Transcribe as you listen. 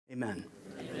Amen.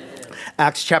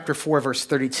 Acts chapter 4, verse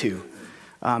 32.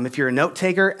 If you're a note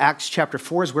taker, Acts chapter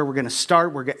 4 is where we're going to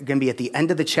start. We're going to be at the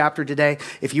end of the chapter today.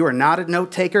 If you are not a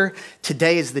note taker,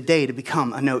 today is the day to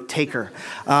become a note taker.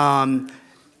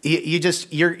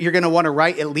 You're going to want to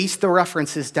write at least the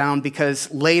references down,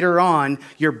 because later on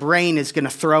your brain is going to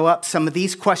throw up some of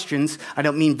these questions. I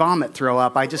don't mean vomit throw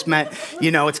up. I just meant,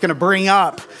 it's going to bring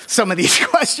up some of these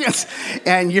questions,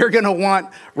 and you're going to want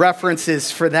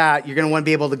references for that. You're going to want to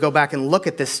be able to go back and look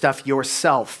at this stuff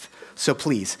yourself. So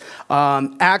please,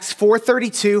 Acts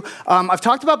 4:32. I've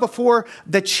talked about before,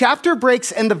 the chapter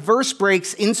breaks and the verse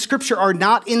breaks in Scripture are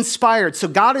not inspired. So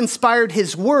God inspired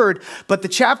his word, but the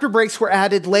chapter breaks were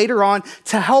added later on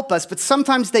to help us. But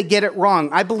sometimes they get it wrong.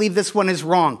 I believe this one is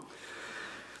wrong.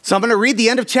 So I'm going to read the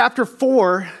end of chapter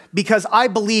 4 because I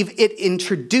believe it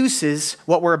introduces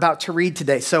what we're about to read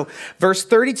today. So verse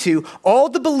 32, all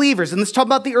the believers, and let's talk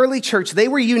about the early church, they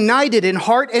were united in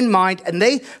heart and mind, and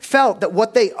they felt that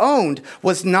what they owned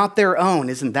was not their own.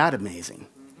 Isn't that amazing?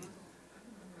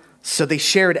 So they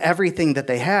shared everything that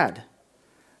they had.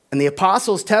 And the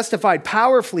apostles testified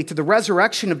powerfully to the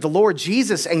resurrection of the Lord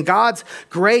Jesus, and God's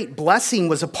great blessing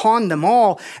was upon them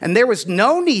all. And there was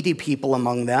no needy people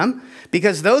among them,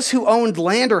 because those who owned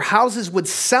land or houses would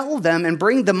sell them and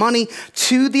bring the money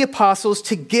to the apostles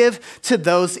to give to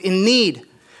those in need.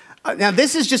 Now,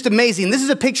 this is just amazing. This is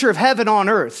a picture of heaven on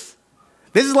earth.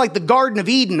 This is like the Garden of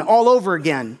Eden all over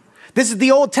again. This is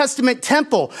the Old Testament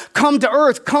temple. Come to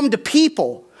earth, come to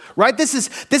people. Right? This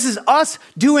is us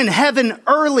doing heaven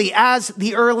early as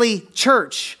the early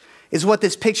church, is what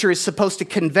this picture is supposed to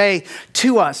convey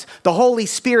to us. The Holy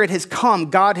Spirit has come.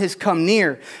 God has come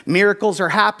near. Miracles are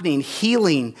happening.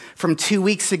 Healing from 2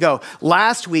 weeks ago.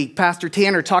 Last week, Pastor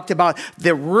Tanner talked about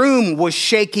the room was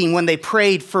shaking when they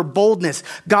prayed for boldness.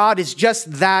 God is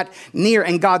just that near.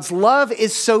 And God's love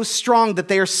is so strong that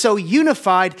they are so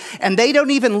unified, and they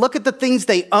don't even look at the things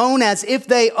they own as if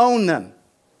they own them.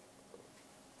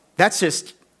 That's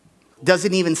just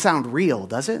doesn't even sound real,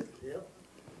 does it? Yep.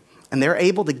 And they're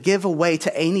able to give away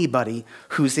to anybody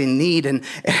who's in need. And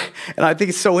I think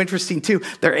it's so interesting too.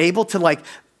 They're able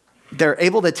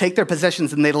to take their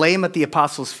possessions and they lay them at the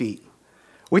apostles' feet,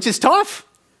 which is tough.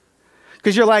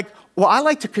 Because you're like, well, I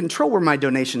like to control where my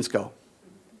donations go.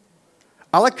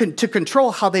 I like to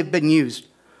control how they've been used.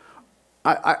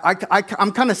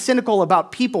 I'm kind of cynical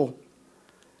about people.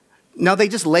 No, they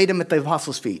just laid them at the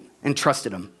apostles' feet and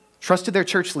trusted them. Trusted their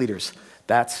church leaders.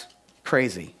 That's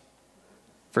crazy.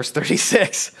 Verse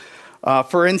 36.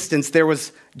 For instance, there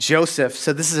was Joseph.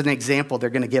 So this is an example they're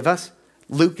going to give us.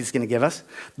 Luke is going to give us.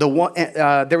 There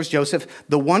was Joseph,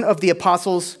 the one of the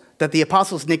apostles that the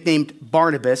apostles nicknamed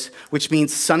Barnabas, which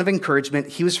means son of encouragement.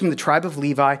 He was from the tribe of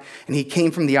Levi, and he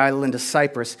came from the island of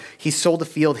Cyprus. He sold a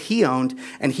field he owned,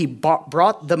 and he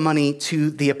brought the money to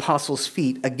the apostles'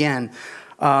 feet again.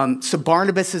 So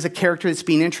Barnabas is a character that's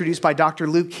being introduced by Dr.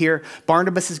 Luke here.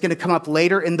 Barnabas is going to come up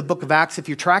later in the book of Acts. If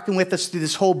you're tracking with us through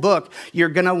this whole book, you're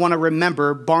going to want to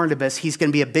remember Barnabas. He's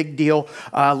going to be a big deal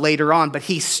later on. But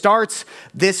he starts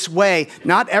this way.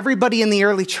 Not everybody in the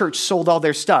early church sold all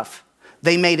their stuff.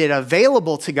 They made it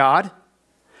available to God,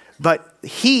 but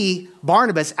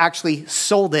Barnabas, actually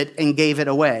sold it and gave it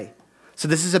away. So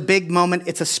this is a big moment.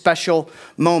 It's a special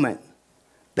moment.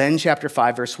 Then chapter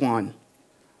 5, verse 1.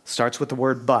 Starts with the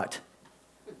word but.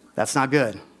 That's not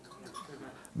good.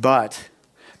 But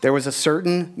there was a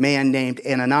certain man named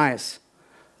Ananias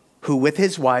who with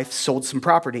his wife sold some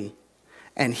property.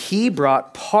 And he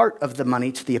brought part of the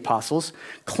money to the apostles,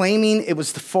 claiming it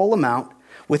was the full amount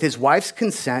with his wife's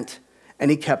consent, and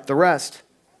he kept the rest.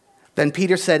 Then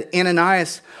Peter said,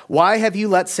 Ananias, why have you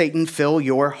let Satan fill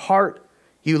your heart?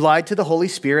 You lied to the Holy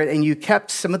Spirit and you kept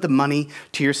some of the money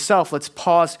to yourself. Let's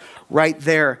pause right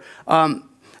there.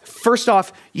 First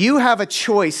off, you have a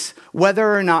choice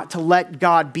whether or not to let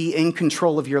God be in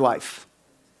control of your life.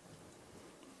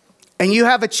 And you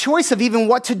have a choice of even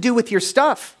what to do with your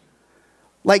stuff.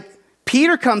 Like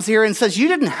Peter comes here and says, you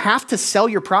didn't have to sell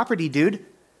your property, dude.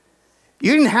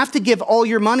 You didn't have to give all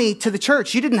your money to the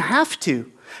church. You didn't have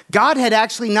to. God had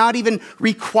actually not even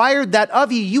required that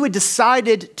of you. You had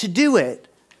decided to do it.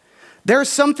 There are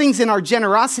some things in our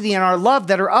generosity and our love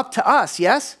that are up to us,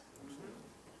 yes?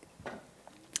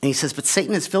 And he says, but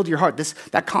Satan has filled your heart.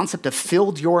 That concept of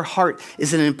filled your heart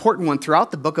is an important one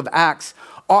throughout the book of Acts.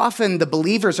 Often the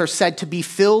believers are said to be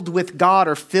filled with God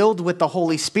or filled with the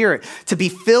Holy Spirit. To be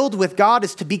filled with God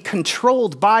is to be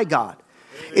controlled by God.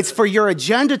 It's for your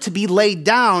agenda to be laid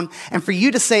down and for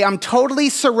you to say, I'm totally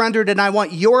surrendered and I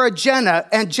want your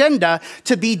agenda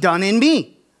to be done in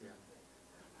me.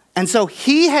 And so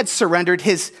he had surrendered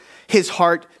his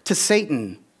heart to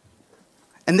Satan.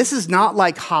 And this is not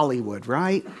like Hollywood,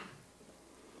 right?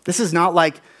 This is not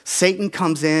like Satan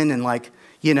comes in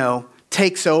and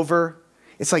takes over.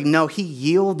 It's like, no, he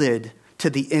yielded to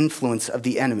the influence of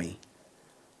the enemy.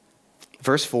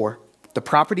 Verse 4, the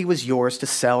property was yours to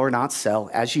sell or not sell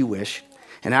as you wish.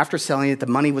 And after selling it, the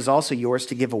money was also yours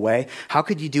to give away. How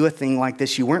could you do a thing like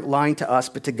this? You weren't lying to us,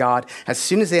 but to God. As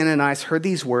soon as Ananias heard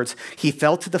these words, he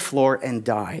fell to the floor and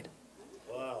died.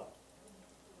 Wow.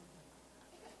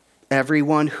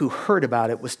 Everyone who heard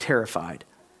about it was terrified.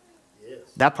 Yes.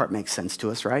 That part makes sense to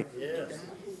us, right? Yes.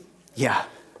 Yeah.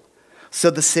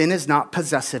 So the sin is not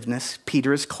possessiveness.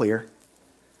 Peter is clear.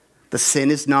 The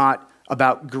sin is not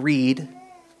about greed,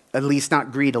 at least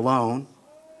not greed alone.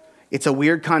 It's a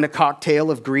weird kind of cocktail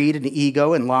of greed and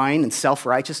ego and lying and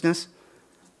self-righteousness.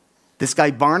 This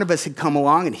guy Barnabas had come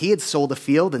along and he had sold a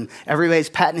field and everybody's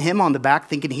patting him on the back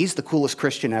thinking he's the coolest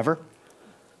Christian ever.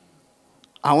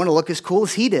 I want to look as cool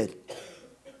as he did,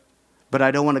 but I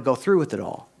don't want to go through with it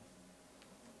all.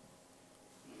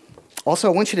 Also,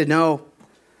 I want you to know,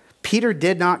 Peter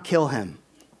did not kill him.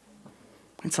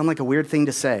 It sounds like a weird thing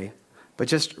to say, but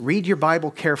just read your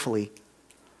Bible carefully.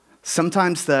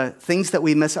 Sometimes the things that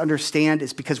we misunderstand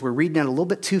is because we're reading it a little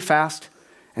bit too fast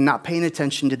and not paying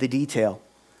attention to the detail.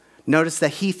 Notice that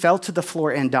he fell to the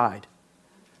floor and died.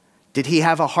 Did he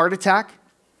have a heart attack?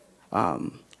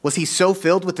 Was he so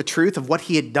filled with the truth of what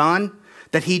he had done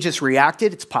that he just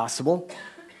reacted? It's possible.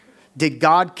 Did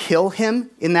God kill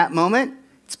him in that moment?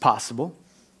 It's possible.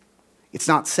 It's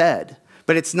not said.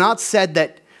 But it's not said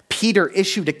that Peter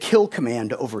issued a kill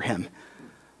command over him.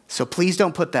 So please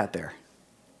don't put that there.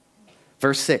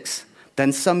 Verse 6,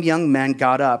 then some young men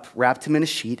got up, wrapped him in a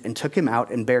sheet, and took him out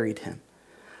and buried him.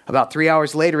 About 3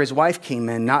 hours later, his wife came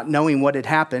in, not knowing what had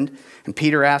happened. And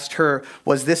Peter asked her,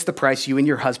 was this the price you and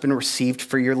your husband received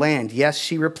for your land? Yes,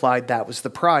 she replied, that was the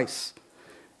price.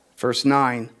 Verse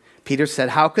 9, Peter said,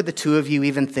 how could the two of you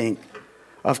even think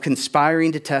of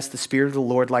conspiring to test the Spirit of the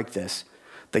Lord like this?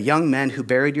 The young men who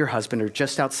buried your husband are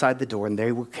just outside the door, and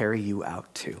they will carry you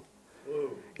out too.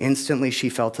 Whoa. Instantly, she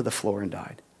fell to the floor and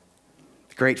died.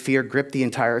 Great fear gripped the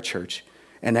entire church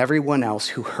and everyone else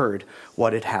who heard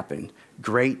what had happened.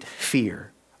 Great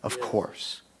fear, of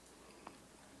course.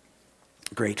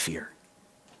 Great fear.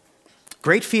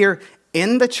 Great fear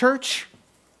in the church.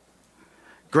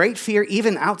 Great fear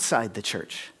even outside the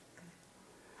church.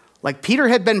 Like Peter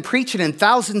had been preaching and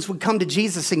thousands would come to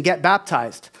Jesus and get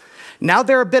baptized. Now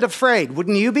they're a bit afraid,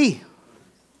 wouldn't you be?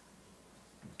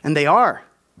 And they are.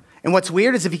 And what's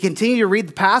weird is if you continue to read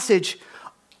the passage,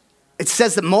 it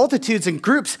says that multitudes and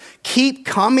groups keep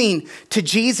coming to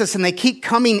Jesus and they keep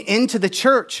coming into the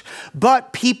church.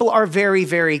 But people are very,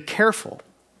 very careful.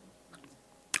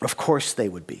 Of course they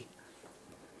would be.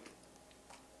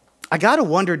 I got to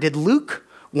wonder, did Luke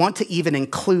want to even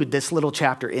include this little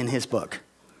chapter in his book?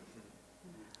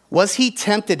 Was he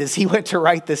tempted as he went to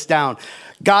write this down?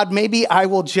 God, maybe I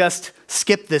will just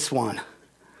skip this one.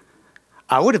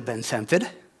 I would have been tempted.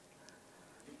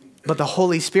 But the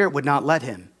Holy Spirit would not let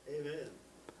him.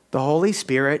 The Holy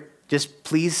Spirit, just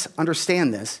please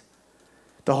understand this,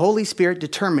 the Holy Spirit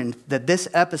determined that this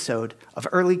episode of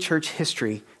early church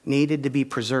history needed to be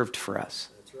preserved for us.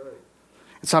 That's right.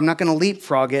 And so I'm not going to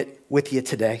leapfrog it with you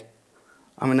today.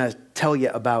 I'm going to tell you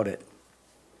about it.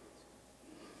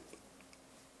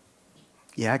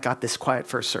 Yeah, I got this quiet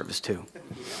first service too.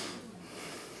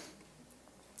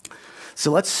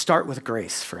 So let's start with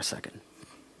grace for a second.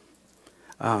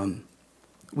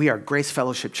 We are Grace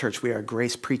Fellowship Church. We are a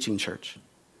grace preaching church.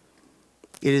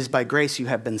 It is by grace you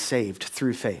have been saved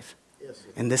through faith. Yes.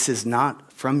 And this is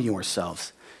not from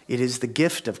yourselves. It is the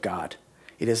gift of God.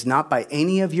 It is not by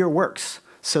any of your works,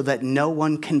 so that no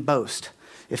one can boast.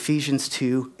 Ephesians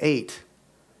 2:8.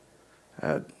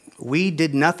 We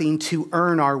did nothing to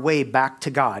earn our way back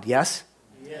to God, yes?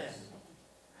 Yes.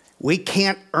 We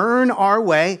can't earn our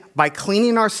way by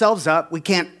cleaning ourselves up. We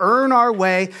can't earn our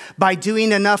way by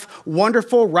doing enough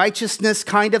wonderful righteousness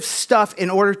kind of stuff in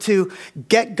order to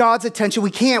get God's attention. We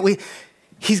can't.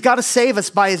 He's got to save us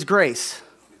by his grace.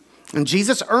 And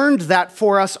Jesus earned that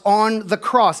for us on the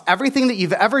cross. Everything that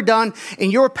you've ever done in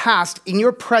your past, in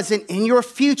your present, in your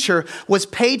future was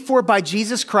paid for by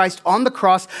Jesus Christ on the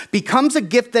cross, becomes a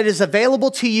gift that is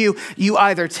available to you. You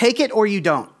either take it or you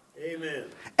don't. Amen.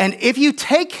 And if you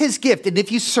take his gift and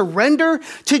if you surrender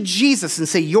to Jesus and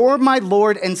say, you're my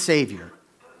Lord and Savior,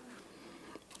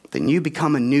 then you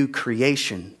become a new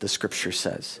creation, the scripture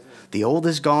says. The old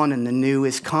is gone and the new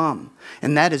is come.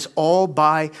 And that is all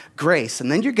by grace.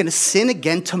 And then you're going to sin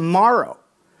again tomorrow.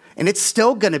 And it's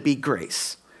still going to be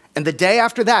grace. And the day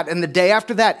after that, and the day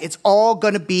after that, it's all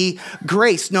going to be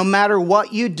grace. No matter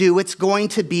what you do, it's going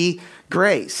to be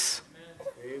grace,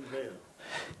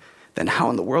 then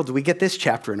how in the world do we get this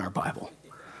chapter in our Bible?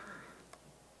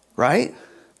 Right?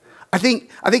 I think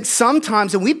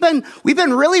sometimes, and we've been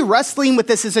really wrestling with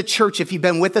this as a church. If you've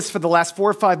been with us for the last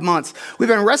 4 or 5 months, we've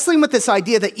been wrestling with this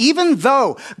idea that even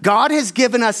though God has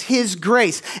given us his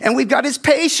grace, and we've got his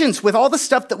patience with all the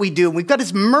stuff that we do, and we've got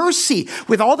his mercy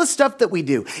with all the stuff that we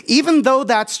do, even though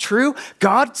that's true,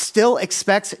 God still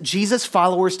expects Jesus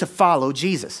followers to follow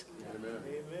Jesus.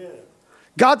 Amen.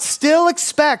 God still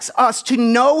expects us to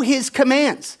know his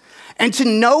commands, and to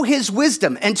know his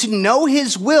wisdom, and to know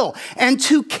his will, and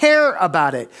to care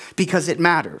about it, because it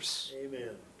matters. Amen.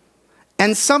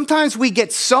 And sometimes we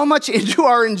get so much into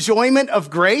our enjoyment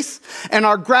of grace and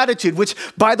our gratitude, which,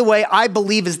 by the way, I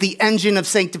believe is the engine of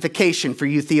sanctification for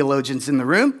you theologians in the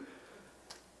room.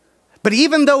 But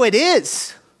even though it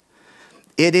is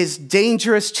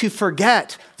dangerous to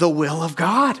forget the will of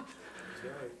God.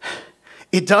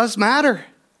 It does matter.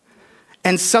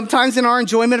 And sometimes in our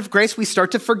enjoyment of grace, we start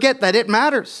to forget that it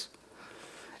matters.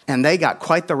 And they got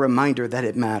quite the reminder that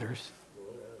it matters.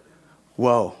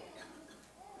 Whoa.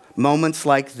 Moments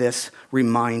like this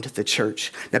remind the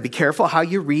church. Now be careful how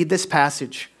you read this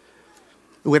passage.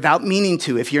 Without meaning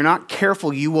to, if you're not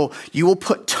careful, you will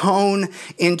put tone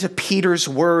into Peter's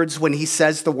words when he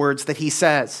says the words that he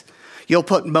says. You'll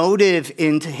put motive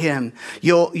into him.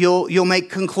 You'll make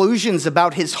conclusions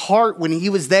about his heart when he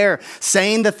was there,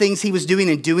 saying the things he was doing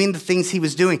and doing the things he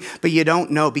was doing. But you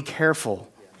don't know. Be careful.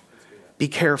 Be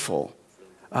careful.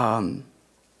 There's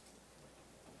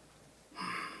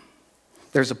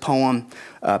a poem.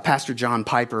 Pastor John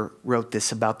Piper wrote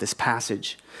this about this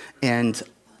passage. And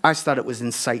I just thought it was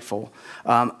insightful.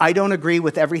 I don't agree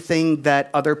with everything that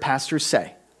other pastors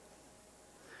say.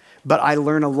 But I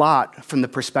learn a lot from the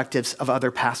perspectives of other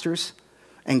pastors,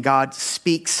 and God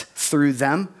speaks through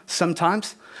them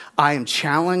sometimes. I am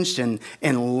challenged and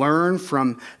learn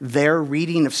from their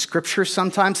reading of Scripture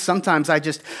sometimes. Sometimes I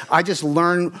just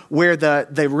learn where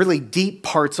the really deep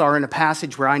parts are in a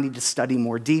passage where I need to study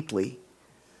more deeply.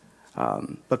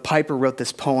 But Piper wrote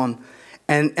this poem,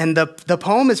 and the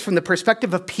poem is from the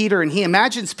perspective of Peter, and he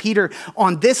imagines Peter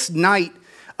on this night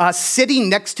sitting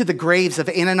next to the graves of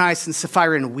Ananias and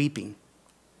Sapphira and weeping.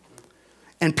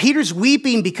 And Peter's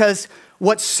weeping because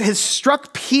what has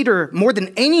struck Peter more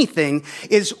than anything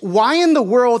is, why in the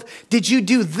world did you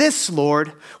do this,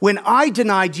 Lord, when I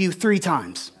denied you 3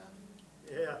 times?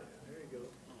 Yeah, there you go.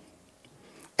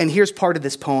 And here's part of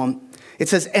this poem. It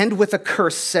says, "And with a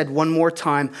curse said one more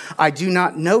time, I do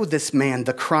not know this man.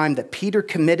 The crime that Peter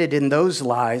committed in those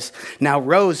lies now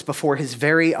rose before his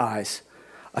very eyes.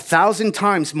 1,000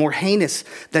 times more heinous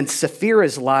than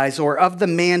Sapphira's lies, or of the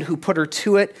man who put her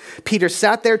to it. Peter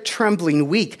sat there trembling,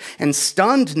 weak, and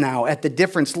stunned now at the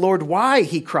difference. Lord, why?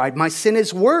 He cried. My sin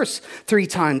is worse. 3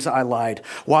 times I lied.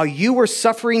 While you were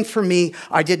suffering for me,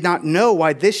 I did not know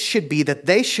why this should be, that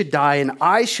they should die and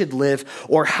I should live,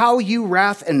 or how you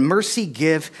wrath and mercy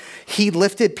give. He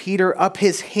lifted Peter up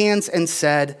his hands and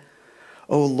said,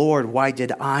 O Lord, why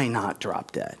did I not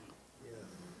drop dead?"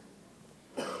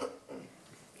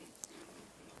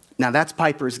 Now that's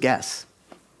Piper's guess.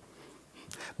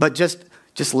 But just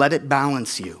let it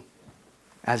balance you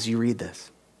as you read this.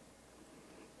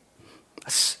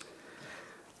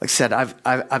 Like I said,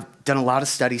 I've done a lot of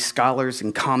studies, scholars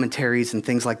and commentaries and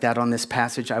things like that on this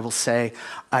passage. I will say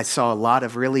I saw a lot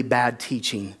of really bad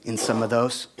teaching in some of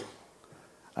those.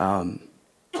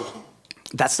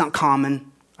 That's not common.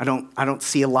 I don't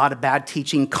see a lot of bad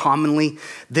teaching commonly.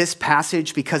 This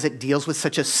passage, because it deals with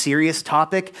such a serious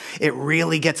topic, it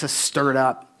really gets us stirred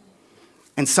up.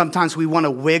 And sometimes we want to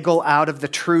wiggle out of the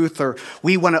truth, or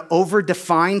we want to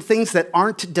over-define things that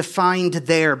aren't defined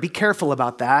there. Be careful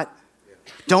about that.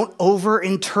 Don't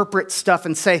over-interpret stuff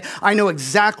and say, I know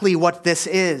exactly what this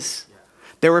is.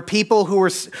 There were people who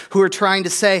were trying to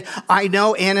say, I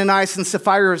know Ananias and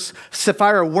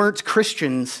Sapphira weren't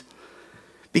Christians,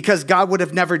 because God would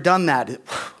have never done that.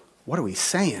 What are we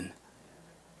saying?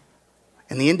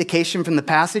 And the indication from the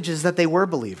passage is that they were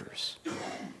believers.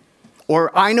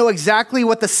 Or I know exactly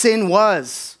what the sin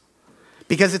was,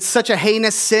 because it's such a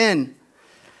heinous sin.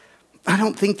 I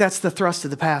don't think that's the thrust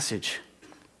of the passage.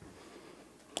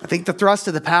 I think the thrust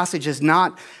of the passage is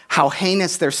not how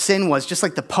heinous their sin was. Just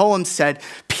like the poem said,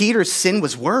 Peter's sin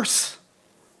was worse.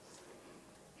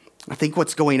 I think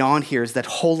what's going on here is that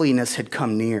holiness had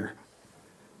come near.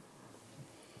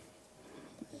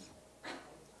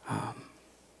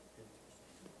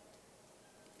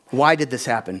 Why did this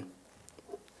happen?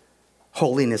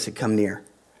 Holiness had come near.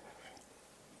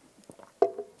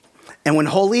 And when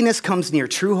holiness comes near,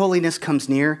 true holiness comes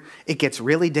near, it gets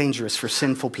really dangerous for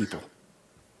sinful people.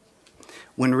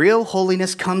 when real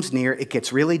holiness comes near, it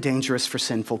gets really dangerous for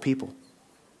sinful people.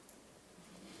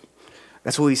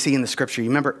 That's what we see in the scripture. You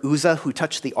remember Uzzah who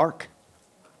touched the ark?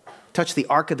 Touched the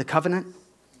ark of the covenant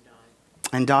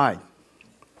and died.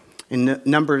 In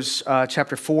Numbers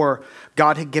chapter 4,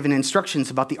 God had given instructions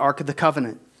about the ark of the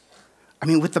covenant. I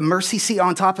mean, with the mercy seat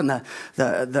on top and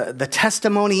the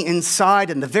testimony inside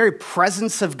and the very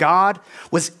presence of God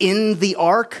was in the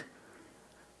ark.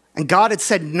 And God had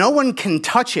said, no one can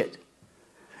touch it.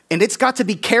 And it's got to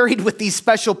be carried with these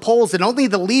special poles, and only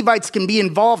the Levites can be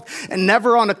involved and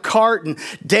never on a cart. And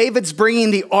David's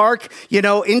bringing the ark,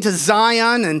 into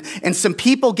Zion, and some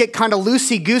people get kind of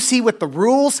loosey-goosey with the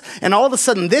rules. And all of a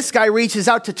sudden, this guy reaches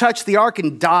out to touch the ark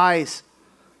and dies.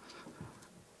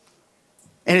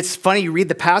 And it's funny, you read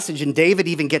the passage, and David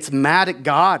even gets mad at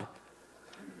God.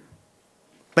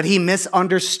 But he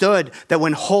misunderstood that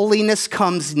when holiness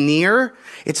comes near,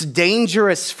 it's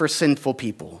dangerous for sinful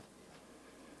people.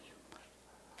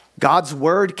 God's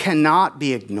word cannot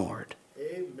be ignored.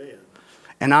 Amen.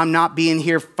 And I'm not being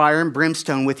here fire and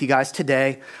brimstone with you guys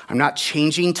today. I'm not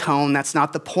changing tone. That's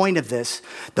not the point of this.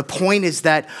 The point is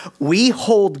that we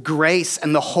hold grace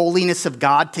and the holiness of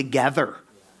God together.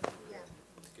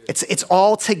 It's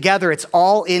all together. It's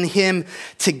all in him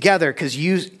together, because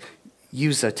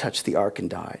Uzzah touched the ark and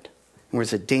died. There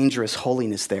was a dangerous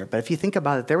holiness there. But if you think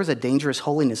about it, there was a dangerous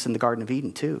holiness in the Garden of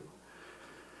Eden too.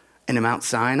 And in Mount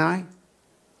Sinai,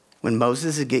 when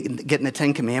Moses is getting the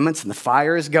 10 Commandments and the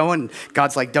fire is going,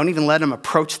 God's like, don't even let them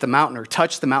approach the mountain or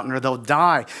touch the mountain or they'll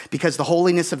die, because the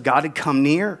holiness of God had come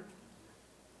near.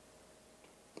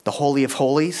 The Holy of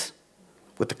Holies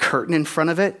with the curtain in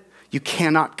front of it, you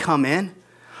cannot come in.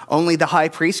 Only the high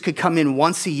priest could come in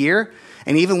once a year.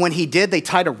 And even when he did, they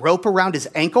tied a rope around his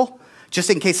ankle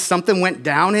just in case something went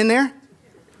down in there.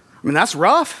 I mean, that's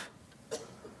rough.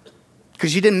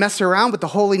 Because you didn't mess around with the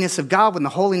holiness of God when the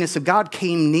holiness of God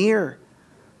came near.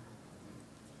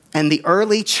 And the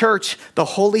early church, the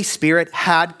Holy Spirit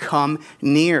had come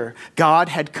near. God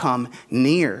had come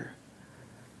near.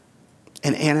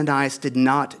 And Ananias did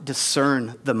not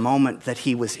discern the moment that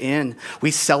he was in.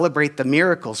 We celebrate the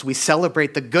miracles. We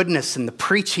celebrate the goodness and the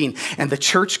preaching and the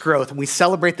church growth. And we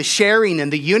celebrate the sharing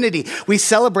and the unity. We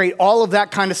celebrate all of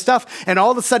that kind of stuff. And all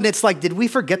of a sudden it's like, did we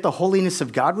forget the holiness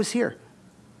of God was here?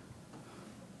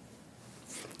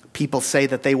 People say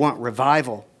that they want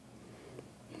revival.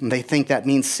 And they think that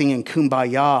means singing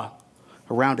Kumbaya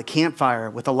around a campfire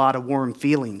with a lot of warm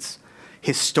feelings.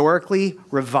 Historically,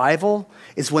 revival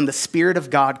is when the Spirit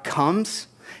of God comes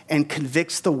and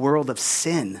convicts the world of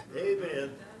sin.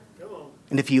 Amen. Come on.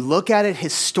 And if you look at it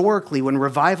historically, when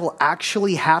revival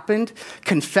actually happened,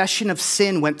 confession of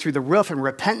sin went through the roof and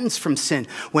repentance from sin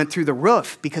went through the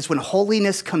roof, because when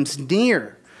holiness comes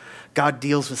near, God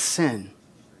deals with sin.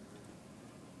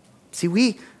 See,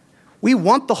 we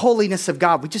want the holiness of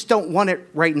God. We just don't want it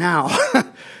right now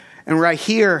and right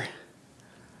here.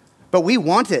 But we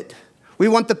want it. We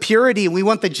want the purity and we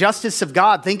want the justice of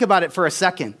God. Think about it for a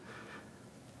second.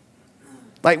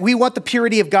 Like, we want the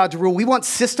purity of God's rule. We want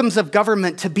systems of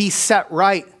government to be set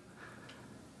right.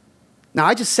 Now,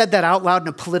 I just said that out loud in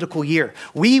a political year.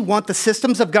 We want the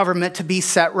systems of government to be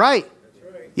set right.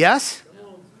 That's right. Yes?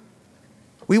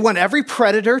 We want every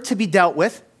predator to be dealt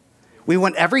with. We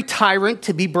want every tyrant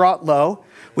to be brought low.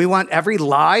 We want every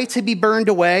lie to be burned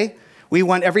away. We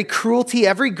want every cruelty,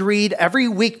 every greed, every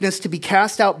weakness to be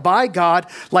cast out by God,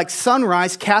 like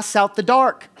sunrise casts out the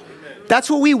dark. Amen. That's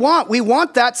what we want. We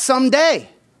want that someday.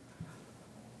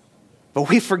 But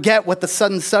we forget what the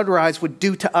sudden sunrise would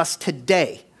do to us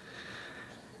today.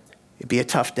 It'd be a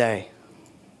tough day.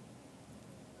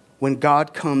 When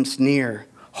God comes near,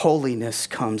 holiness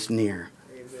comes near.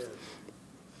 Amen.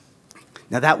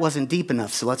 Now that wasn't deep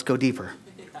enough, so let's go deeper.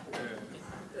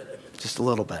 Just a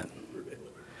little bit.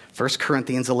 1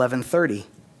 Corinthians 11:30.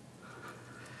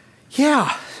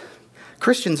 Yeah,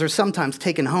 Christians are sometimes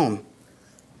taken home.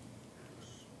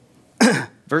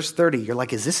 Verse 30, you're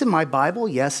like, is this in my Bible?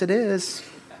 Yes, it is.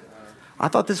 I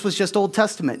thought this was just Old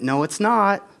Testament. No, it's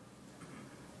not.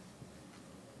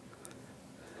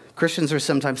 Christians are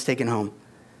sometimes taken home.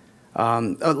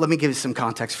 Let me give you some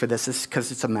context for this because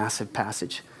it's a massive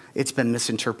passage. It's been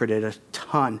misinterpreted a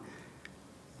ton.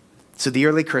 So the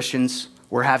early Christians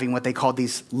were having what they called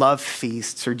these love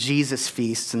feasts or Jesus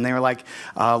feasts. And they were like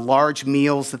large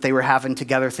meals that they were having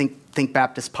together. Think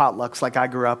Baptist potlucks like I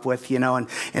grew up with, and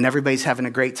everybody's having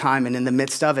a great time. And in the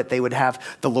midst of it, they would have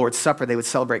the Lord's Supper. They would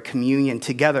celebrate communion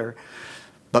together.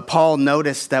 But Paul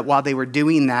noticed that while they were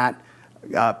doing that,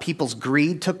 people's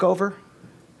greed took over.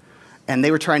 And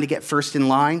they were trying to get first in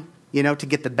line, to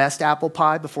get the best apple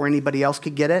pie before anybody else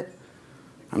could get it.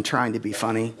 I'm trying to be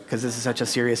funny because this is such a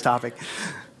serious topic.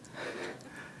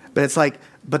 But it's like,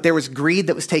 but there was greed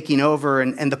that was taking over,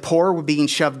 and the poor were being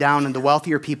shoved down, and the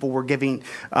wealthier people were getting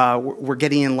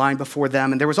in line before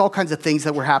them. And there was all kinds of things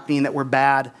that were happening that were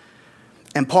bad.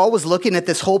 And Paul was looking at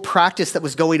this whole practice that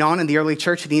was going on in the early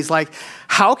church, and he's like,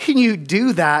 how can you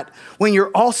do that when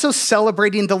you're also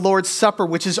celebrating the Lord's Supper,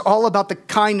 which is all about the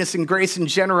kindness and grace and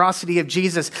generosity of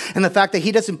Jesus, and the fact that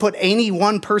he doesn't put any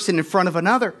one person in front of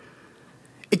another?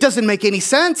 It doesn't make any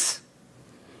sense.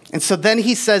 And so then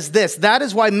he says this, that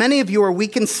is why many of you are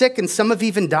weak and sick, and some have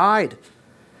even died.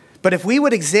 But if we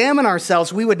would examine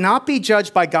ourselves, we would not be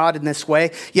judged by God in this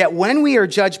way. Yet when we are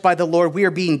judged by the Lord, we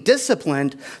are being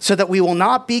disciplined so that we will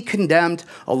not be condemned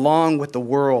along with the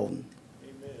world.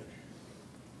 Amen.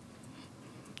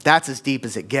 That's as deep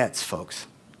as it gets, folks.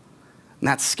 And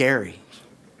that's scary.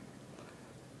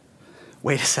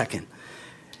 Wait a second.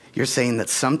 You're saying that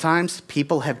sometimes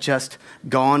people have just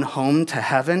gone home to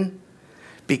heaven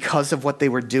because of what they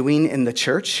were doing in the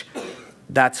church?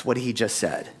 That's what he just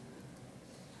said.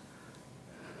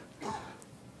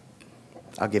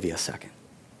 I'll give you a second.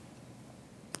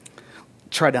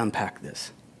 Try to unpack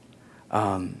this.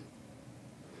 I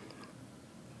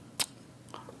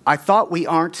thought we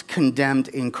aren't condemned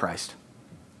in Christ.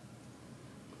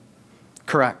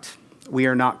 Correct. We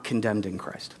are not condemned in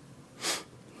Christ.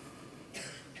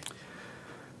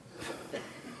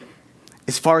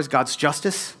 As far as God's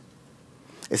justice,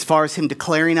 as far as him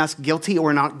declaring us guilty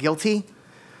or not guilty,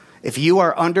 if you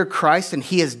are under Christ and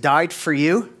he has died for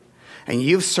you, and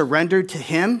you've surrendered to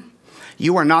him,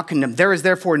 you are not condemned. There is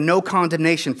therefore no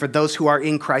condemnation for those who are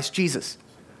in Christ Jesus.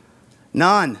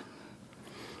 None.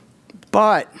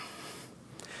 But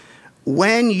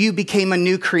when you became a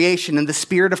new creation and the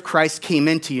Spirit of Christ came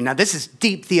into you, now this is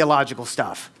deep theological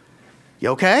stuff. You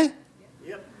okay?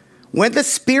 Yep. When the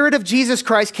Spirit of Jesus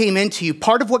Christ came into you,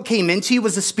 part of what came into you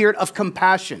was the spirit of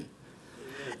compassion.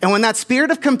 And when that spirit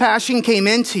of compassion came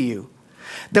into you,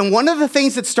 then one of the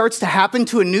things that starts to happen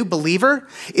to a new believer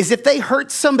is if they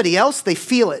hurt somebody else, they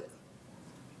feel it.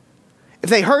 If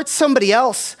they hurt somebody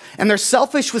else and they're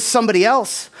selfish with somebody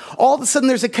else, all of a sudden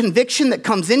there's a conviction that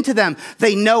comes into them.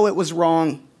 They know it was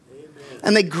wrong. Amen.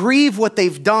 And they grieve what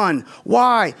they've done.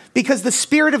 Why? Because the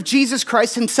Spirit of Jesus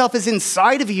Christ himself is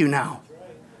inside of you now. Right.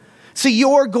 So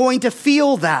you're going to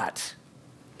feel that.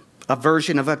 A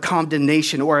version of a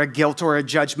condemnation or a guilt or a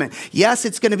judgment. Yes,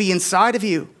 it's going to be inside of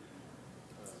you.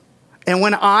 And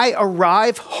when I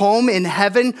arrive home in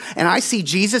heaven and I see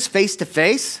Jesus face to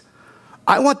face,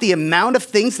 I want the amount of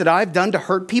things that I've done to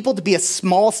hurt people to be a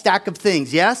small stack of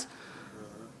things, yes?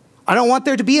 I don't want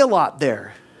there to be a lot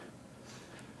there.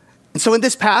 And so in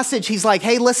this passage, he's like,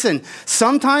 hey, listen,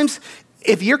 sometimes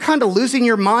if you're kind of losing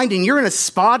your mind and you're in a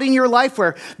spot in your life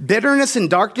where bitterness and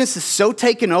darkness is so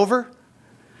taken over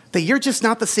that you're just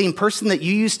not the same person that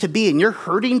you used to be and you're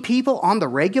hurting people on the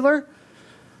regular,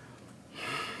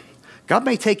 God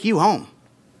may take you home.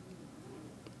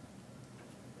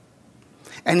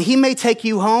 And he may take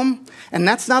you home, and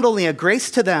that's not only a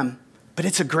grace to them, but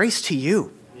it's a grace to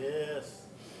you. Yes.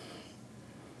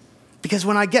 Because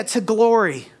when I get to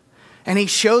glory, and he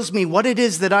shows me what it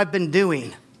is that I've been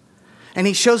doing, and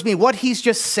he shows me what he's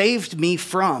just saved me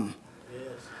from, yes,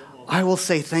 I will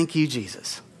say, thank you,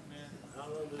 Jesus.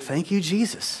 Thank you,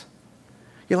 Jesus.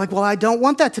 You're like, well, I don't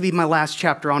want that to be my last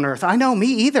chapter on earth. I know, me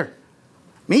either.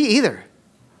 Me either.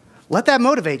 Let that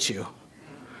motivate you.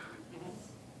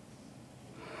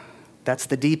 That's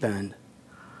the deep end.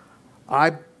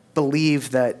 I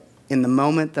believe that in the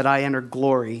moment that I enter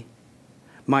glory,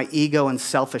 my ego and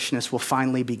selfishness will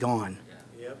finally be gone.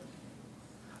 Yep.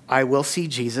 I will see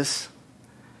Jesus.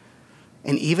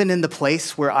 And even in the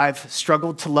place where I've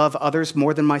struggled to love others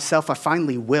more than myself, I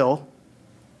finally will.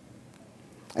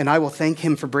 And I will thank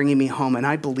him for bringing me home. And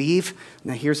I believe,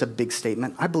 now here's a big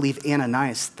statement, I believe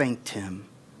Ananias thanked him.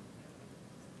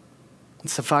 And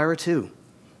Sapphira too.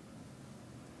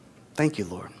 Thank you,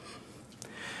 Lord.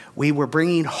 We were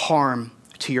bringing harm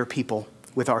to your people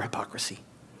with our hypocrisy.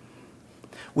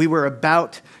 We were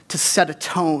about to set a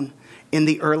tone in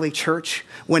the early church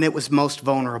when it was most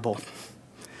vulnerable.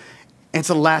 And it's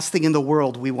the last thing in the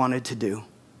world we wanted to do.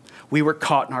 We were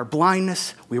caught in our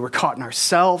blindness. We were caught in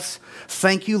ourselves.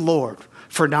 Thank you, Lord,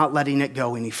 for not letting it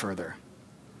go any further.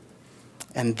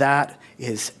 And that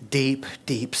is deep,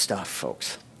 deep stuff,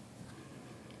 folks.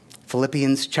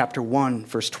 Philippians chapter 1,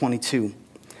 verse 22.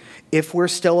 If we're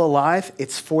still alive,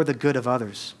 it's for the good of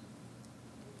others.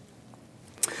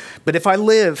 But if I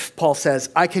live, Paul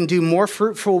says, I can do more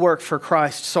fruitful work for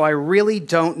Christ, so I really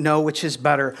don't know which is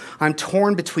better. I'm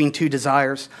torn between two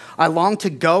desires. I long to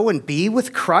go and be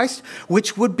with Christ,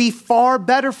 which would be far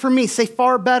better for me. Say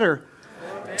far better.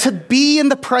 Amen. To be in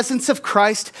the presence of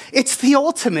Christ, it's the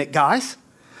ultimate, guys.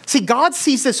 See, God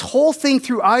sees this whole thing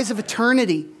through eyes of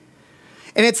eternity.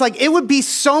 And it's like, it would be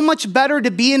so much better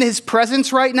to be in his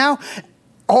presence right now.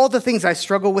 All the things I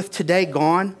struggle with today,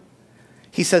 gone.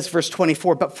 He says, verse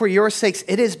 24, but for your sakes,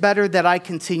 it is better that I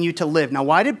continue to live. Now,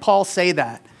 why did Paul say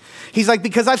that? He's like,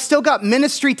 because I've still got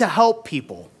ministry to help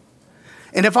people.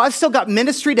 And if I've still got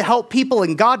ministry to help people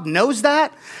and God knows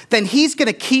that, then he's going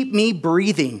to keep me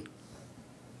breathing.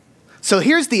 So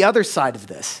here's the other side of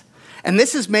this. And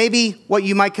this is maybe what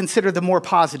you might consider the more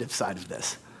positive side of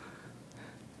this.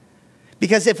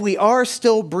 Because if we are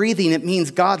still breathing, it means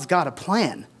God's got a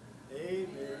plan. Amen.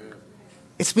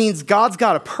 It means God's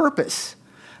got a purpose.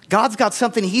 God's got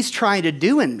something he's trying to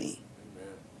do in me.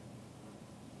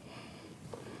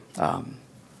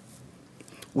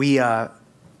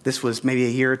 This was maybe a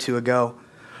year or two ago.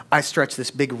 I stretched this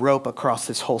big rope across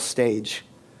this whole stage.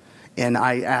 And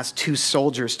I asked 2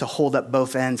 soldiers to hold up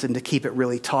both ends and to keep it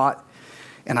really taut.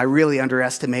 And I really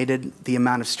underestimated the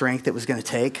amount of strength it was going to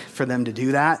take for them to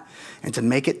do that and to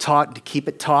make it taut and to keep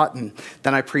it taut. And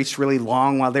then I preached really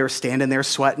long while they were standing there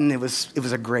sweating. It was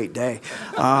a great day.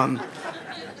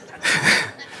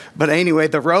 But anyway,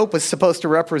 the rope was supposed to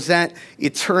represent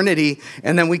eternity.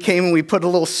 And then we came and we put a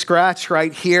little scratch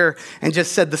right here and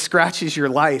just said, the scratch is your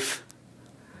life.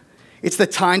 It's the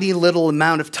tiny little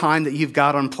amount of time that you've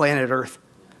got on planet Earth.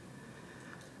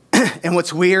 And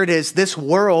what's weird is this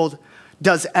world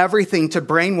does everything to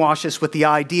brainwash us with the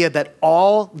idea that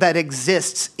all that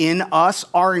exists in us,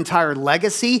 our entire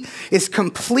legacy, is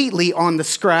completely on the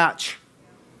scratch.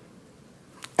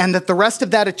 And that the rest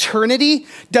of that eternity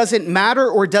doesn't matter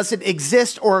or doesn't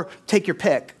exist, or take your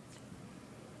pick.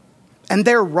 And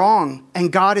they're wrong,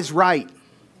 and God is right.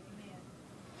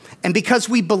 And because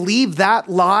we believe that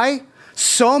lie,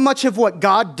 so much of what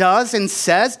God does and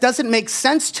says doesn't make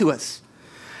sense to us.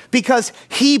 Because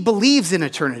he believes in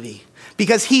eternity.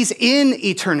 Because he's in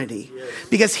eternity.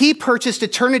 Because he purchased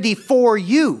eternity for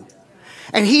you.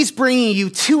 And he's bringing you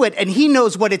to it, and he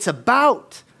knows what it's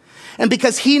about. And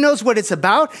because he knows what it's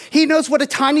about, he knows what a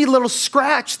tiny little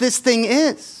scratch this thing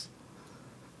is.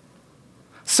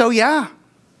 So yeah,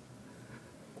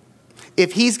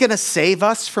 if he's going to save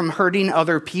us from hurting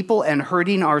other people and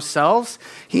hurting ourselves,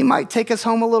 he might take us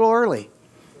home a little early.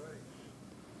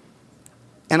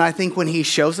 And I think when he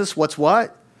shows us what's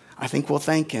what, I think we'll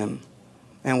thank him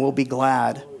and we'll be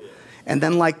glad. And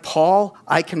then like Paul,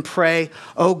 I can pray,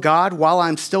 oh God, while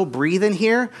I'm still breathing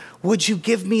here, would you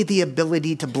give me the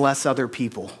ability to bless other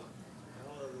people?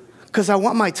 Because I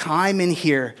want my time in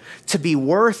here to be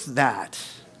worth that.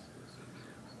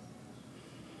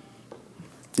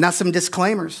 Now some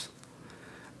disclaimers.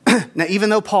 Now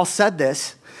even though Paul said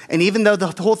this, and even though the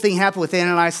whole thing happened with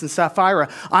Ananias and Sapphira,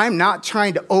 I'm not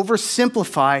trying to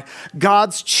oversimplify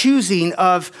God's choosing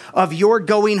of your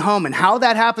going home and how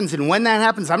that happens and when that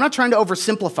happens. I'm not trying to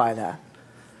oversimplify that.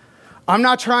 I'm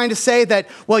not trying to say that,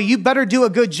 well, you better do a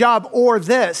good job or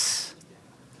this.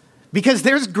 Because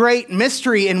there's great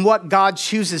mystery in what God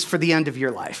chooses for the end of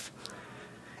your life.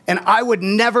 And I would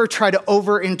never try to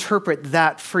overinterpret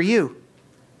that for you.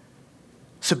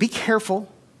 So be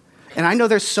careful. And I know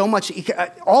there's so much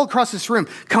all across this room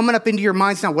coming up into your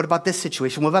minds now. What about this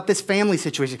situation? What about this family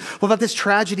situation? What about this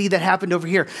tragedy that happened over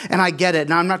here? And I get it.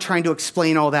 And I'm not trying to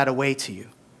explain all that away to you.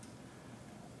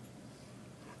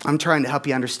 I'm trying to help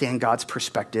you understand God's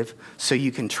perspective so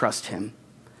you can trust him.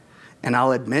 And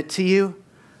I'll admit to you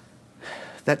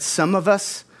that some of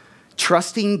us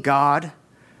trusting God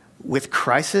with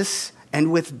crisis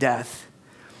and with death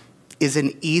is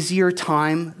an easier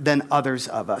time than others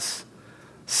of us.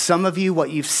 Some of you, what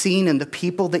you've seen and the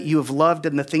people that you have loved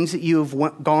and the things that you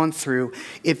have gone through,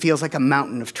 it feels like a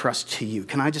mountain of trust to you.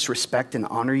 Can I just respect and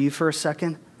honor you for a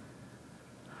second?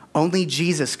 Only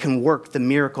Jesus can work the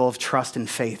miracle of trust and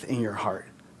faith in your heart.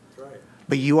 Right.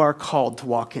 But you are called to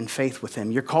walk in faith with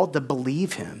him. You're called to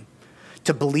believe him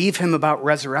about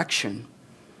resurrection.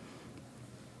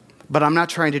 But I'm not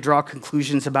trying to draw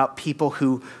conclusions about people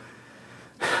who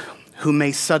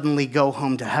may suddenly go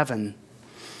home to heaven.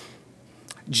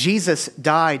 Jesus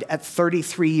died at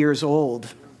 33 years old,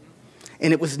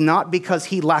 and it was not because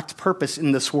he lacked purpose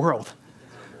in this world.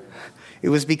 It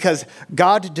was because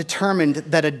God determined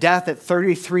that a death at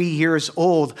 33 years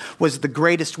old was the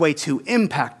greatest way to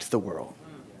impact the world.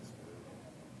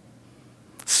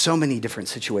 So many different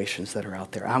situations that are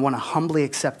out there. I want to humbly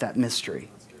accept that mystery.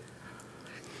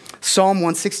 Psalm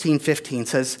 116:15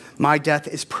 says, my death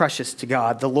is precious to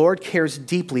God. The Lord cares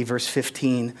deeply, verse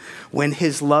 15, when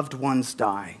his loved ones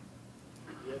die.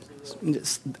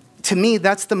 To me,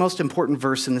 that's the most important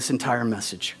verse in this entire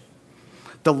message.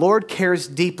 The Lord cares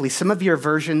deeply. Some of your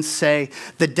versions say,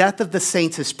 the death of the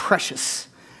saints is precious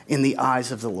in the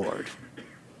eyes of the Lord.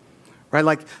 Right?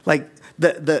 Like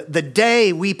the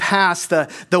day we pass,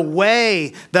 the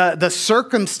way, the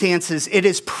circumstances, it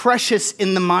is precious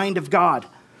in the mind of God.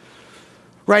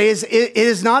 Right? It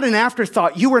is not an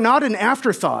afterthought. You are not an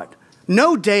afterthought.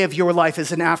 No day of your life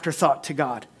is an afterthought to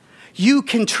God. You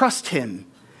can trust him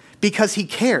because he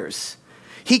cares.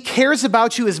 He cares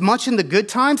about you as much in the good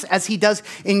times as he does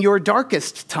in your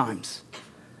darkest times.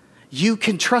 You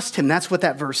can trust him. That's what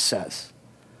that verse says.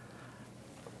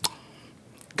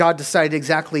 God decided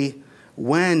exactly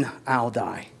when I'll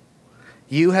die.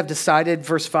 You have decided,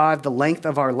 verse 5, the length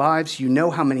of our lives. You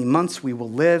know how many months we will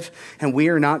live, and we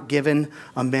are not given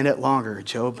a minute longer.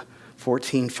 Job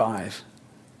 14:5.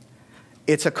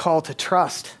 It's a call to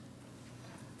trust.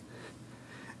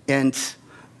 And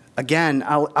again,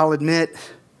 I'll admit,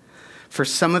 for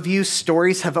some of you,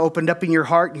 stories have opened up in your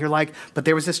heart, and you're like, but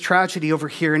there was this tragedy over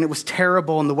here, and it was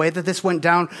terrible, and the way that this went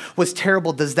down was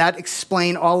terrible. Does that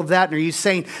explain all of that? And are you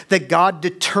saying that God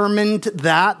determined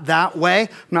that way? I'm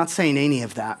not saying any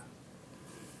of that.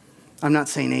 I'm not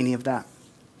saying any of that.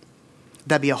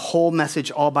 That'd be a whole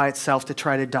message all by itself to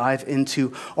try to dive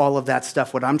into all of that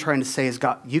stuff. What I'm trying to say is,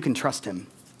 God, you can trust him.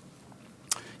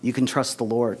 You can trust the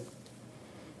Lord.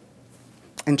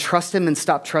 And trust him and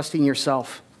stop trusting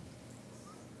yourself.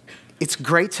 It's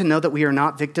great to know that we are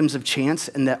not victims of chance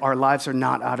and that our lives are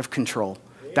not out of control.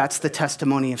 That's the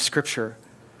testimony of Scripture.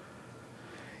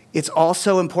 It's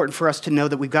also important for us to know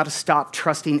that we've got to stop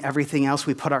trusting everything else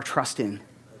we put our trust in.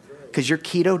 Because your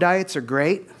keto diets are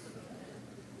great.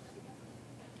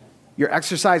 Your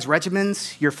exercise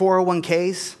regimens, your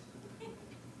 401ks.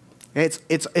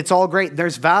 It's all great.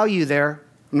 There's value there.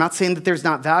 I'm not saying that there's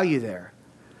not value there.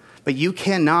 But you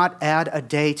cannot add a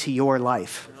day to your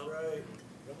life.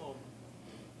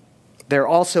 They're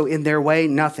also in their way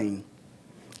nothing,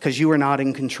 because you are not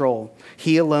in control.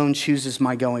 He alone chooses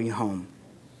my going home.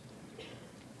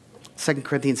 2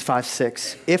 Corinthians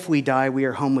 5:6. If we die, we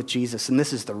are home with Jesus. And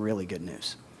this is the really good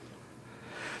news.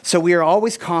 So we are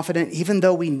always confident, even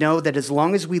though we know that as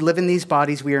long as we live in these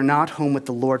bodies, we are not home with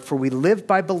the Lord. For we live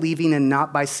by believing and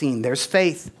not by seeing. There's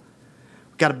faith.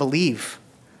 We've got to believe.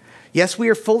 Yes, we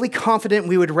are fully confident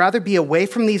we would rather be away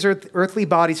from these earthly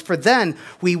bodies, for then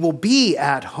we will be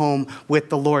at home with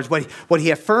the Lord. What he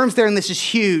affirms there, and this is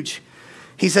huge,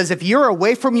 he says, if you're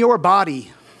away from your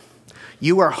body,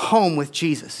 you are home with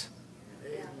Jesus.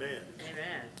 Amen.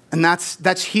 And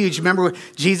that's huge. Remember,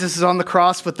 Jesus is on the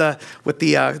cross with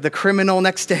the criminal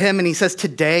next to him, and he says,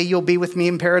 today you'll be with me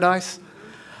in paradise.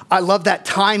 I love that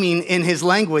timing in his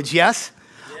language, yes?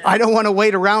 I don't want to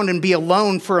wait around and be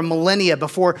alone for a millennia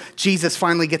before Jesus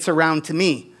finally gets around to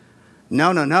me.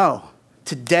 No.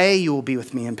 Today you will be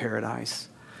with me in paradise.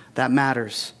 That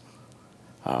matters.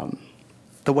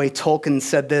 The way Tolkien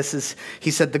said this is, he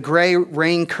said, the gray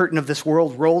rain curtain of this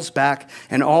world rolls back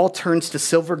and all turns to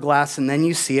silver glass, and then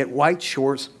you see it, white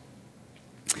shores,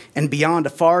 and beyond a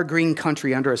far green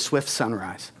country under a swift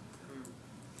sunrise.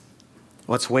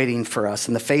 What's waiting for us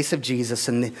in the face of Jesus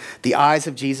and the eyes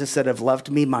of Jesus that have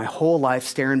loved me my whole life,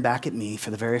 staring back at me for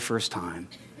the very first time.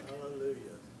 Hallelujah.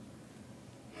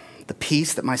 The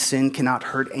peace that my sin cannot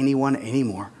hurt anyone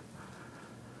anymore.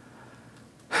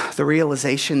 The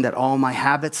realization that all my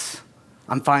habits,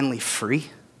 I'm finally free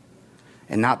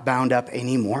and not bound up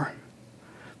anymore.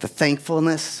 The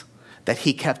thankfulness that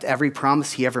he kept every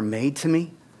promise he ever made to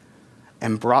me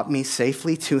and brought me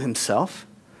safely to himself.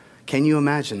 Can you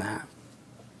imagine that?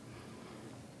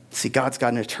 See, God's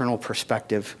got an eternal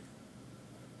perspective.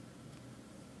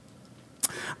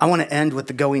 I want to end with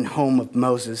the going home of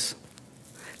Moses.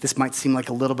 This might seem like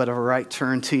a little bit of a right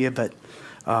turn to you, but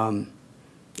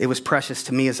it was precious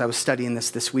to me as I was studying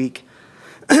this week.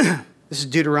 This is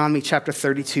Deuteronomy chapter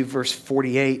 32, verse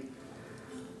 48.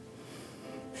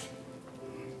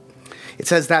 It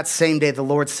says, that same day the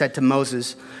Lord said to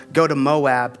Moses, go to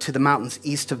Moab, to the mountains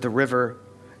east of the river,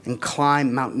 and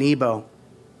climb Mount Nebo.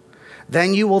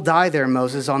 Then you will die there,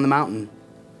 Moses, on the mountain.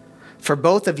 For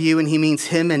both of you, and he means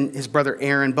him and his brother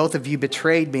Aaron, both of you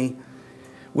betrayed me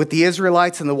with the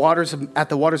Israelites in at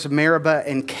the waters of Meribah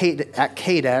and at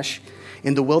Kadesh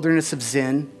in the wilderness of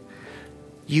Zin.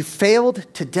 You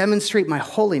failed to demonstrate my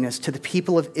holiness to the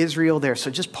people of Israel there. So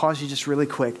just pause you just really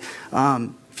quick.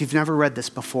 If you've never read this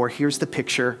before, here's the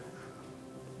picture.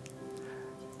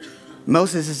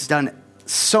 Moses has done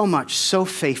so much, so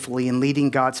faithfully in leading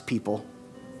God's people.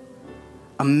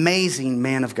 amazing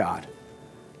man of God.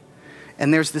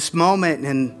 And there's this moment,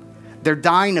 and they're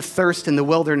dying of thirst in the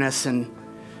wilderness, and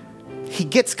he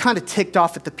gets kind of ticked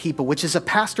off at the people, which as a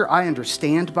pastor, I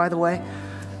understand, by the way.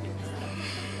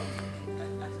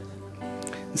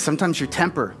 And sometimes your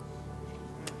temper.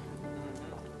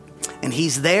 And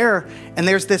he's there, and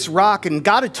there's this rock, and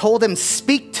God had told him,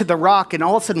 speak to the rock, and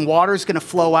all of a sudden water is going to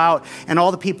flow out, and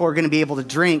all the people are going to be able to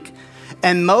drink.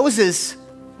 And Moses,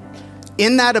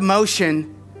 in that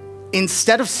emotion,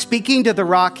 instead of speaking to the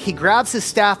rock, he grabs his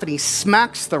staff and he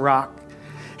smacks the rock.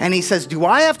 And he says, do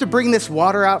I have to bring this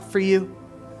water out for you?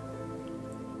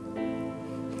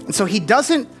 And so he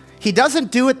doesn't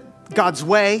do it God's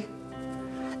way,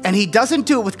 and he doesn't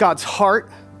do it with God's heart.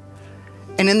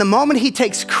 And in the moment, he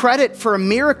takes credit for a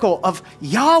miracle of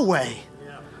Yahweh.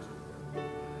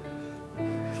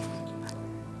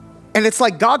 And it's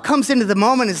like God comes into the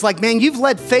moment and is like, man, you've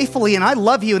led faithfully and I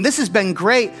love you and this has been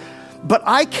great, but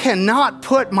I cannot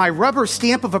put my rubber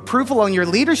stamp of approval on your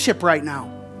leadership right now.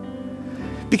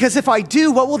 Because if I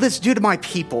do, what will this do to my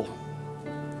people?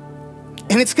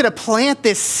 And it's going to plant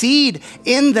this seed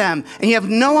in them, and you have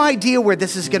no idea where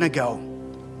this is going to go.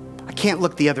 I can't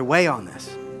look the other way on this.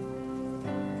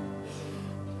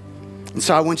 And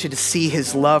so I want you to see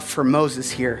his love for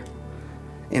Moses here.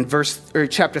 In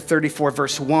chapter 34,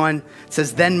 verse 1, it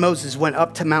says, then Moses went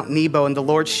up to Mount Nebo, and the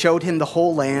Lord showed him the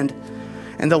whole land.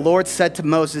 And the Lord said to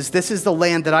Moses, this is the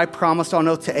land that I promised on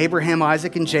oath to Abraham,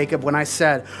 Isaac, and Jacob when I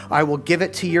said, I will give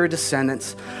it to your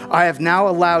descendants. I have now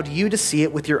allowed you to see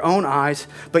it with your own eyes,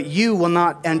 but you will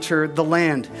not enter the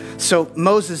land. So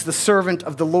Moses, the servant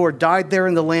of the Lord, died there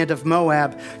in the land of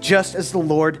Moab, just as the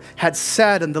Lord had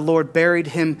said, and the Lord buried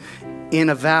him in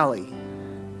a valley.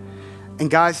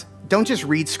 And guys, don't just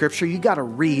read scripture, you got to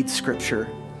read scripture.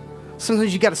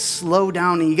 Sometimes you got to slow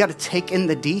down and you got to take in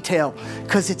the detail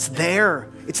because it's there.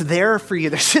 It's there for you.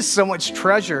 There's just so much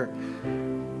treasure.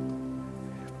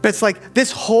 But it's like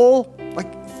this whole,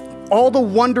 all the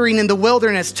wandering in the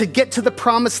wilderness to get to the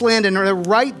promised land, and they're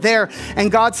right there.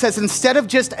 And God says, instead of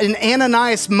just an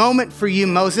Ananias moment for you,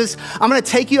 Moses, I'm going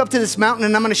to take you up to this mountain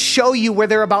and I'm going to show you where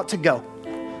they're about to go.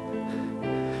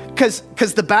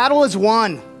 Because the battle is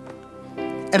won.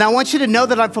 And I want you to know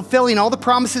that I'm fulfilling all the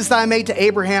promises that I made to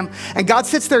Abraham. And God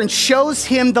sits there and shows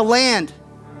him the land.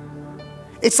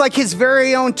 It's like his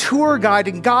very own tour guide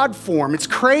in God form. It's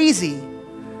crazy.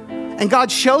 And God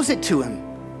shows it to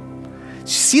him.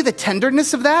 See the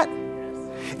tenderness of that?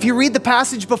 If you read the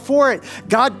passage before it,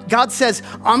 God says,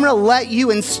 I'm going to let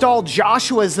you install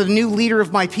Joshua as the new leader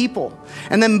of my people.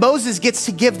 And then Moses gets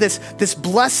to give this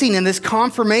blessing and this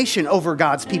confirmation over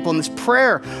God's people and this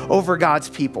prayer over God's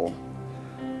people.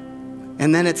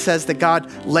 And then it says that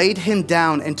God laid him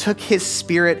down and took his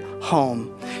spirit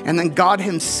home. And then God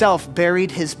himself buried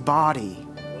his body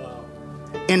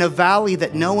in a valley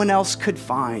that no one else could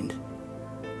find.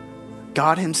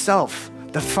 God himself,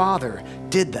 the Father,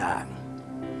 did that.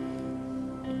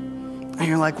 And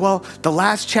you're like, well, the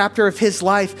last chapter of his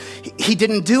life, he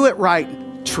didn't do it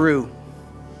right. True.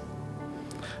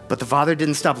 But the Father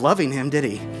didn't stop loving him, did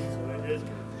he?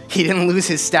 He didn't lose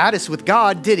his status with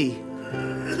God, did he?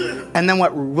 And then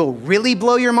what will really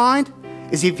blow your mind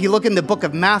is if you look in the book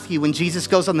of Matthew, when Jesus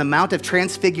goes on the Mount of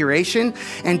Transfiguration,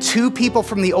 and two people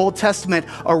from the Old Testament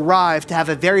arrive to have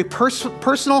a very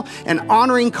personal and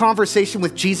honoring conversation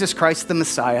with Jesus Christ, the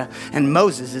Messiah, and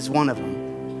Moses is one of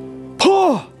them.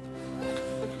 Oh!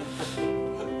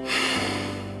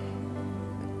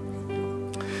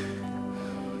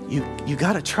 You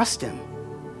got to trust him,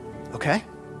 okay?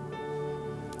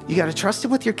 You got to trust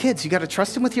him with your kids. You got to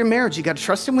trust him with your marriage. You got to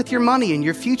trust him with your money and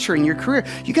your future and your career.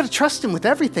 You got to trust him with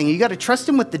everything. You got to trust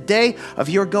him with the day of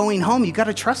your going home. You got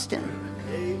to trust him.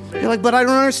 You're like, but I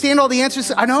don't understand all the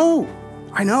answers. I know.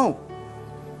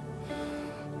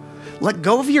 Let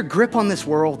go of your grip on this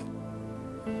world.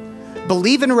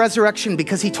 Believe in resurrection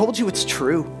because he told you it's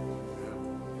true.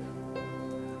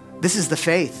 This is the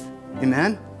faith.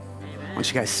 Amen? Why don't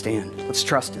you guys stand? Let's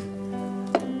trust him.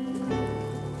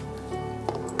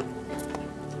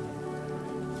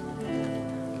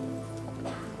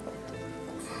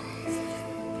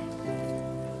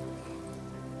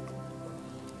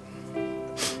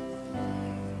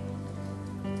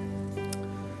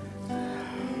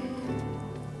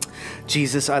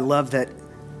 Jesus, I love that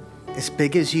as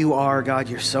big as you are, God,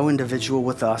 you're so individual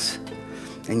with us.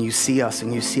 And you see us,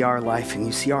 and you see our life, and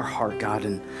you see our heart, God.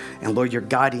 And Lord, you're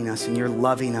guiding us, and you're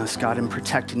loving us, God, and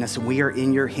protecting us. And we are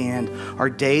in your hand. Our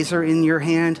days are in your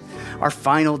hand. Our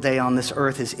final day on this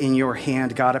earth is in your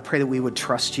hand, God. I pray that we would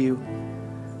trust you.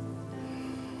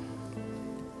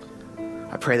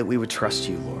 I pray that we would trust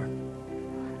you, Lord.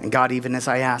 And God, even as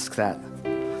I ask that,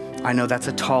 I know that's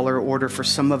a taller order for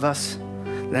some of us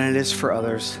than it is for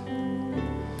others.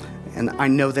 And I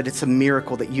know that it's a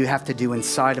miracle that you have to do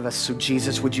inside of us. So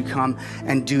Jesus, would you come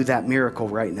and do that miracle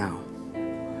right now?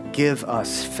 Give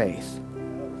us faith.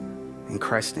 In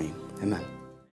Christ's name, amen.